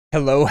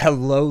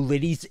Hello,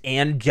 ladies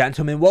and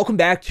gentlemen. Welcome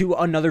back to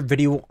another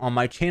video on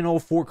my channel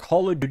for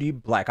Call of Duty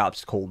Black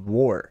Ops Cold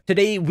War.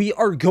 Today, we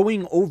are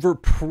going over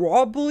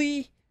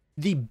probably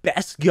the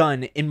best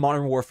gun in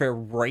Modern Warfare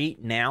right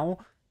now,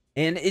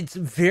 and it's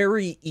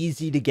very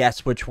easy to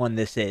guess which one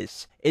this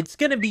is. It's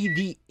going to be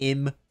the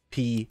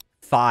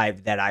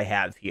MP5 that I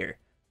have here.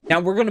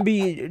 Now, we're going to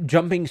be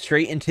jumping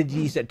straight into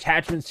these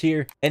attachments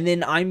here, and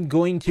then I'm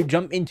going to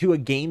jump into a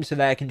game so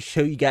that I can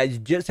show you guys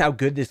just how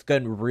good this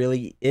gun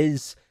really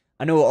is.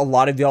 I know a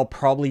lot of y'all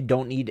probably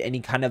don't need any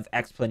kind of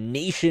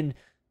explanation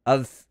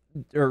of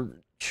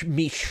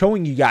me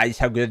showing you guys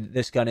how good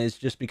this gun is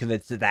just because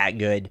it's that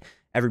good.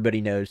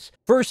 Everybody knows.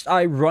 First,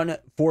 I run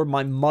for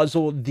my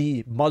muzzle,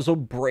 the muzzle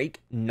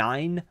brake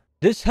 9.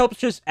 This helps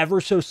just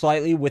ever so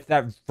slightly with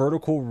that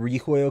vertical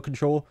recoil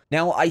control.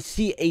 Now, I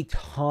see a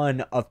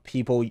ton of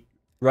people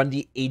run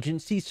the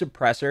agency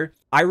suppressor.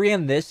 I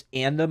ran this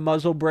and the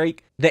muzzle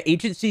brake. The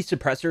agency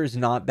suppressor is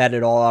not bad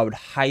at all. I would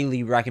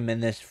highly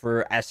recommend this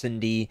for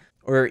S&D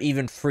or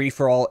even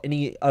free-for-all,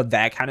 any of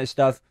that kind of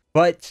stuff.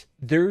 But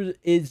there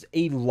is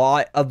a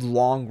lot of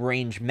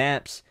long-range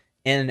maps,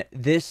 and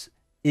this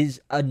is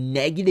a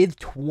negative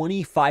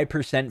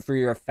 25% for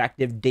your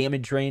effective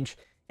damage range.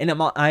 And in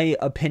my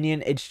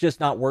opinion, it's just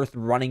not worth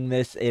running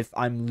this if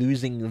I'm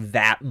losing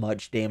that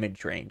much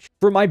damage range.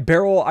 For my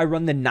barrel, I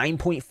run the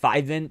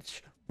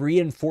 9.5-inch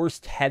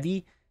reinforced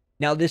heavy.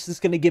 Now, this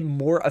is going to give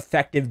more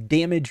effective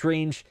damage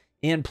range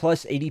and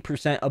plus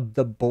 80% of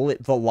the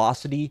bullet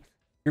velocity.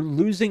 You're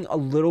losing a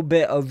little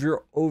bit of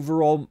your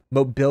overall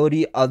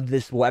mobility of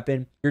this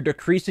weapon. You're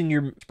decreasing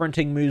your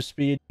sprinting move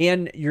speed,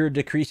 and you're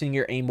decreasing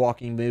your aim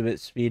walking movement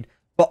speed.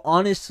 But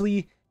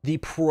honestly, the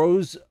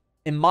pros,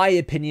 in my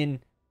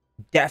opinion,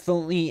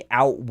 definitely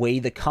outweigh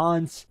the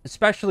cons,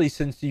 especially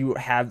since you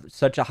have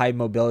such a high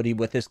mobility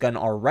with this gun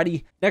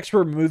already. Next,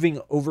 we're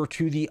moving over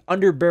to the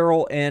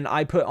underbarrel, and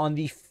I put on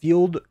the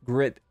field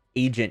grip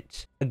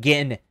agent.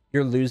 Again,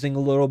 you're losing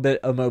a little bit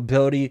of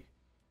mobility.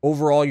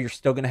 Overall, you're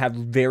still going to have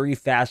very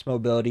fast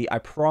mobility, I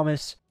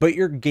promise, but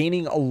you're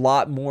gaining a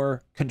lot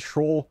more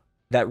control,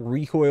 that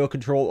recoil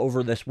control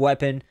over this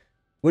weapon,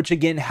 which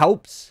again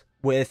helps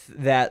with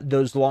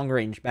those long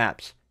range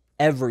maps.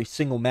 Every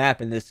single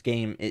map in this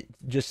game, it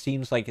just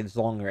seems like it's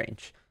long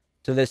range.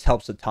 So this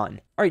helps a ton.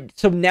 All right,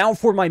 so now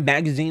for my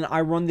magazine,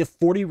 I run the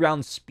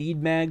 40-round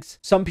speed mags.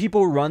 Some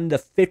people run the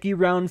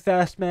 50-round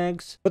fast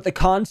mags, but the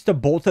cons to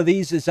both of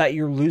these is that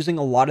you're losing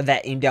a lot of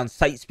that aim down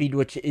sight speed,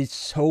 which is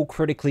so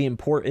critically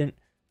important.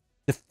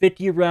 The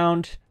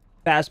 50-round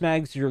fast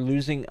mags, you're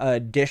losing an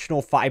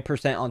additional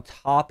 5% on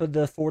top of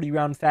the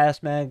 40-round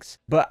fast mags.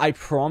 But I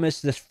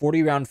promise this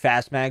 40-round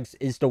fast mags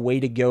is the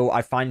way to go.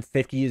 I find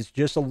 50 is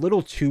just a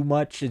little too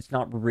much. It's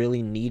not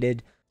really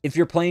needed. If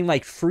you're playing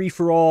like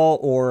free-for-all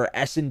or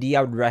S&D,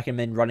 I would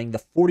recommend running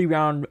the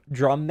 40-round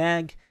drum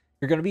mag.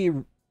 You're going to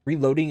be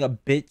reloading a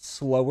bit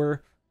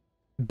slower,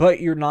 but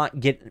you're not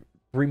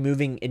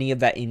removing any of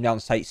that aim down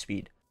sight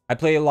speed. I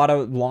play a lot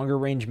of longer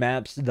range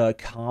maps, the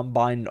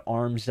combined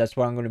arms. That's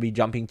what I'm going to be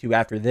jumping to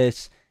after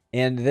this.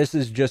 And this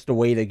is just a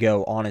way to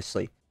go,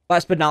 honestly.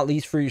 Last but not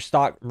least, for your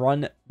stock,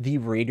 run the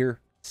Raider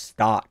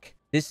stock.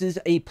 This is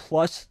a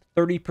plus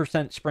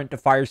 30% sprint to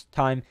fire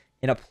time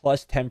and a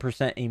plus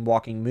 10% aim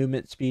walking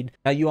movement speed.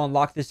 Now, you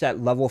unlock this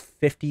at level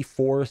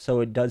 54, so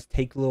it does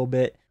take a little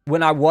bit.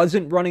 When I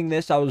wasn't running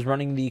this, I was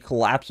running the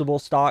collapsible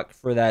stock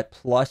for that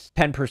plus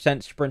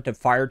 10% sprint to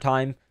fire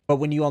time. But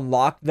when you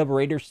unlock the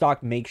Raider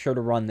stock, make sure to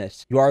run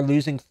this. You are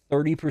losing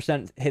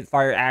 30% hip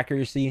fire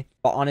accuracy,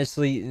 but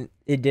honestly,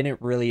 it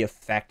didn't really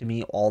affect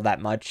me all that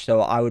much,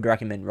 so I would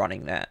recommend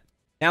running that.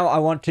 Now, I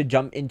want to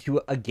jump into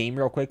a game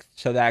real quick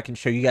so that I can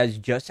show you guys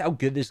just how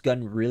good this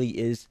gun really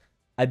is.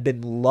 I've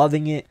been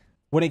loving it.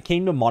 When it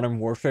came to Modern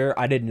Warfare,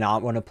 I did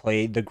not want to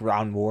play the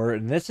ground war,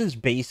 and this is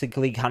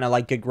basically kind of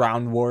like a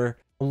ground war,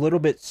 a little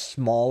bit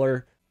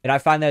smaller, and I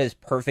find that is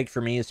perfect for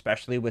me,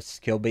 especially with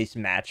skill-based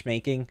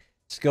matchmaking.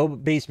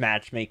 Skill-based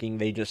matchmaking,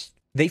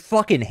 they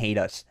fucking hate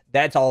us.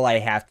 That's all I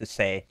have to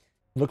say.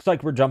 Looks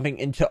like we're jumping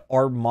into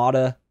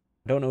Armada.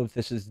 I don't know if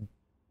this is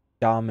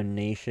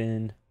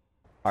domination.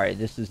 All right,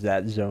 this is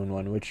that zone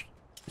one, which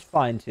is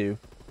fine too.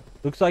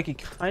 Looks like it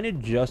kind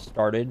of just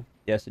started.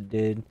 Yes, it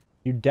did.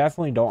 You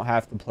definitely don't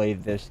have to play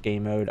this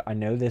game mode. I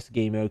know this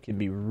game mode can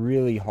be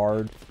really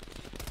hard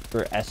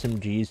for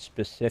SMGs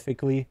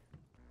specifically,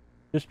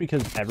 just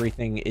because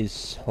everything is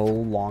so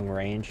long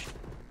range.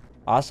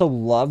 I also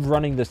love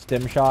running the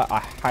stim shot. I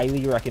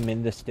highly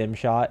recommend the stim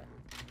shot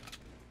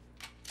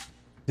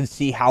to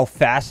see how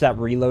fast that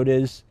reload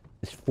is.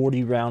 It's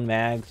 40-round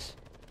mags.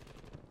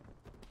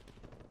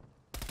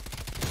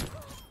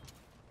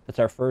 That's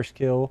our first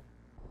kill.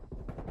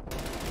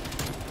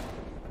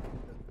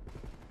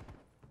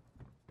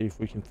 See if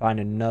we can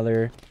find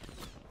another.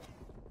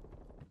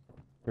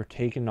 We're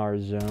taking our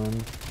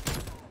zone.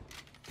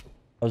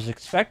 I was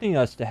expecting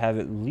us to have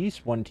at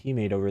least one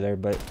teammate over there,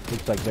 but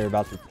looks like they're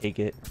about to take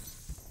it.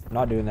 I'm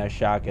not doing that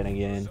shotgun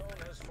again.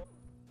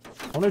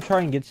 I want to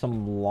try and get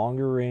some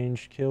longer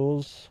range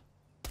kills.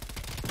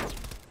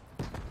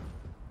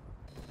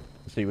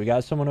 Let's see, we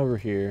got someone over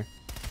here.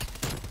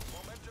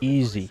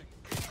 Easy.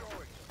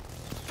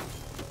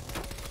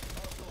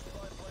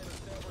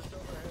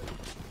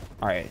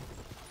 Alright.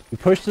 We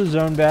pushed the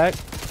zone back.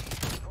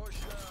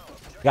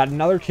 Got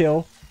another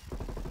kill.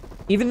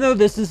 Even though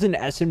this is an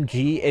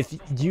SMG, if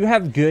you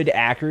have good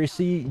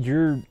accuracy,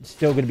 you're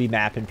still going to be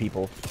mapping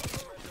people.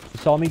 You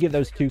saw me get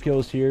those 2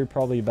 kills here.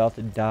 Probably about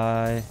to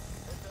die.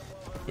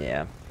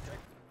 Yeah.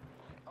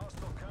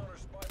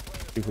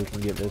 See if we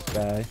can get this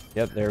guy.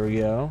 Yep, there we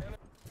go.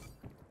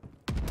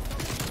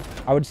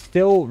 I would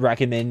still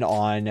recommend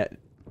on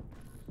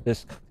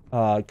this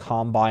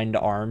combined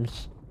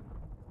arms.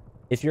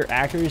 If your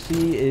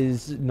accuracy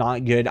is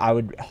not good, I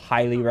would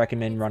highly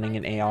recommend running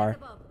an AR.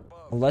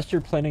 Unless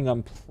you're planning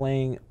on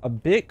playing a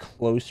bit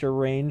closer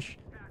range.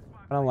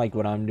 I don't like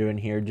what I'm doing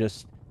here,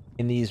 just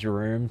in these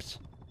rooms.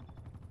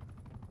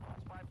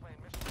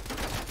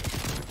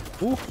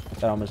 Ooh,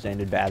 that almost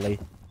ended badly.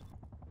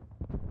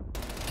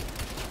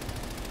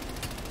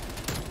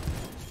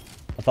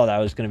 I thought that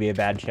was going to be a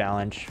bad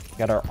challenge.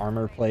 Got our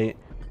armor plate.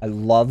 I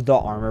love the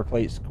armor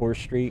plate score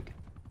streak.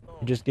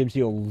 It just gives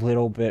you a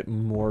little bit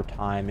more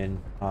time in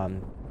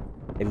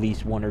at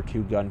least 1 or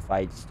 2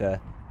 gunfights to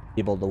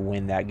be able to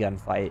win that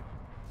gunfight.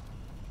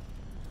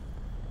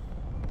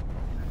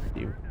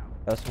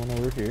 That's one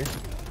over here.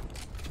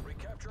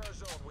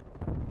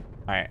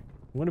 Alright,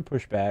 I'm going to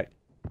push back.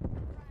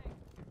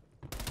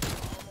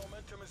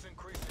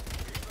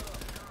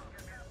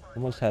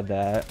 Almost had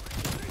that.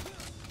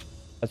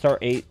 That's our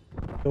 8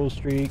 kill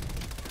streak.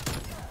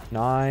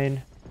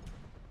 9.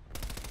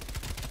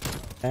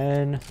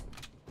 10.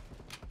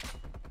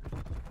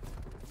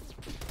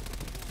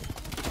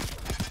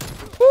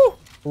 Woo!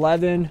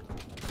 11.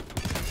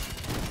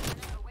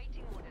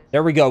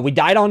 There we go. We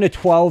died on to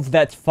 12.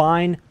 That's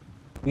fine.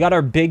 We got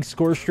our big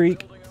score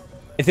streak.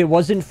 If it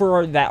wasn't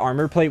for that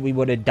armor plate, we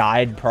would have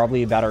died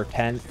probably about our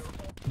 10th.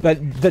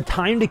 But the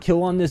time to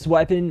kill on this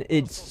weapon,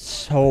 it's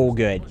so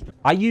good.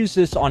 I use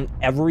this on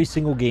every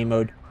single game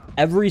mode,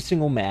 every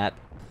single map.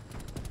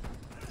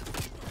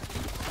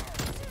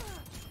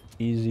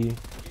 Easy.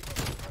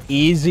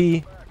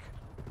 Easy.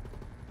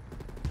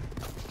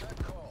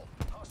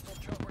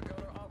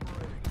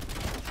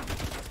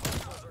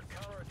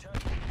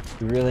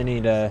 We really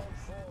need to...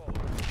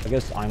 I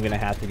guess I'm going to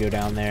have to go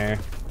down there.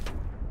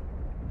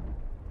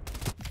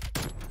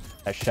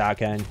 That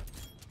shotgun.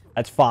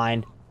 That's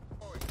fine.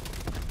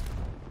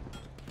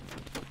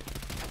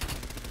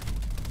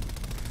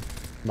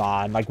 Come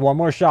on, like one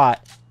more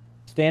shot.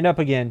 Stand up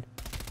again.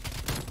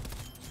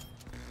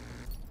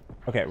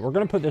 Okay, we're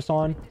going to put this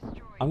on.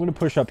 I'm going to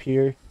push up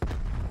here.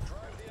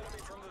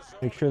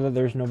 Make sure that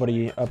there's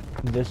nobody up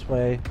this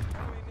way.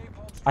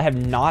 I have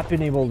not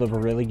been able to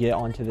really get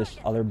onto this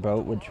other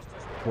boat, which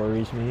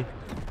worries me.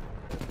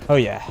 Oh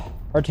yeah,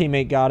 our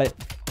teammate got it.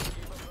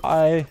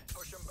 I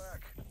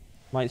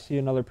might see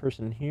another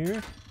person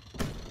here.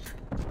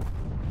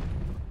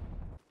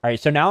 Alright,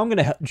 so now I'm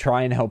going to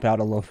try and help out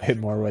a little bit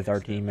more with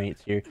our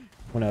teammates here.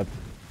 I'm going to...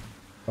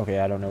 Okay,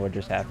 I don't know what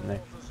just happened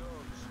there.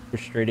 We're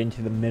straight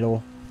into the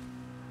middle.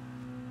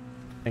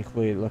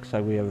 Thankfully, it looks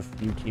like we have a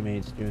few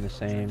teammates doing the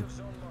same.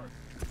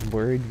 I'm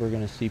worried we're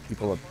going to see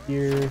people up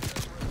here.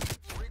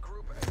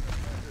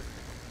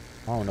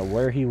 I don't know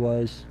where he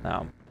was.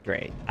 Oh,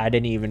 great. I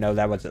didn't even know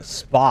that was a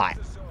spot.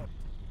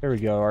 There we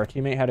go. Our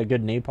teammate had a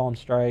good napalm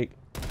strike.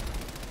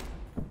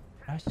 Did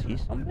I see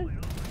something?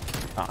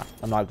 Ah,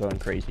 I'm not going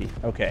crazy.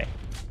 Okay.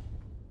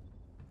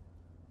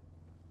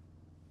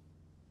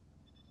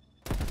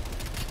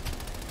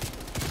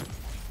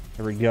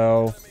 There we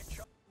go.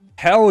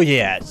 Hell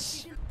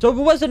yes. So it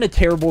wasn't a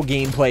terrible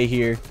gameplay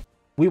here.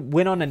 We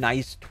went on a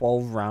nice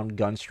 12-round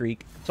gun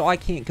streak, so I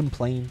can't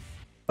complain.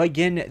 But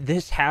again,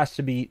 this has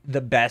to be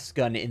the best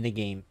gun in the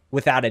game,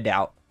 without a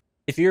doubt.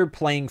 If you're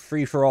playing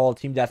free-for-all,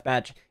 team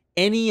deathmatch,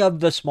 any of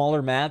the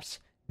smaller maps,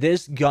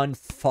 this gun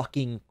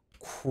fucking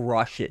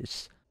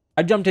crushes.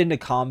 I jumped into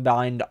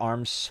Combined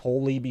Arms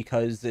solely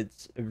because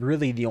it's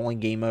really the only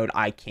game mode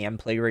I can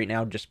play right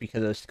now, just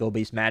because of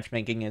skill-based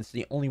matchmaking. It's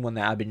the only one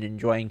that I've been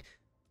enjoying.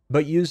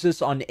 But use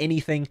this on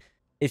anything.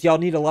 If y'all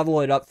need to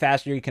level it up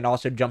faster, you can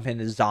also jump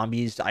into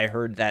zombies. I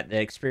heard that the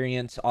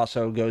experience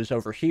also goes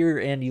over here,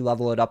 and you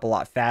level it up a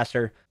lot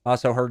faster. I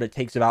also heard it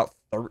takes about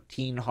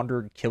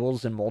 1,300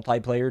 kills in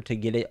multiplayer to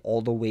get it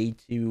all the way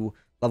to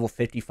level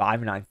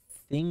 55, and I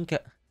think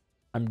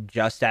I'm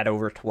just at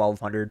over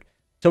 1,200.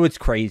 So it's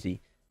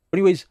crazy. But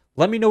anyways,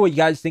 let me know what you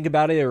guys think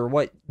about it, or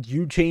what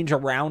you change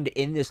around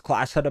in this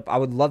class setup. I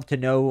would love to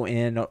know,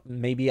 and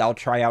maybe I'll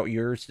try out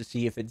yours to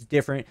see if it's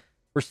different.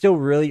 We're still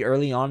really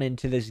early on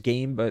into this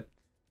game, but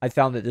I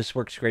found that this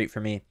works great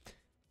for me.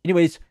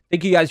 Anyways,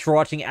 thank you guys for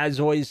watching. As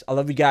always, I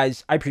love you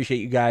guys. I appreciate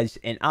you guys,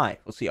 and I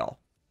will see y'all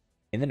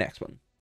in the next one.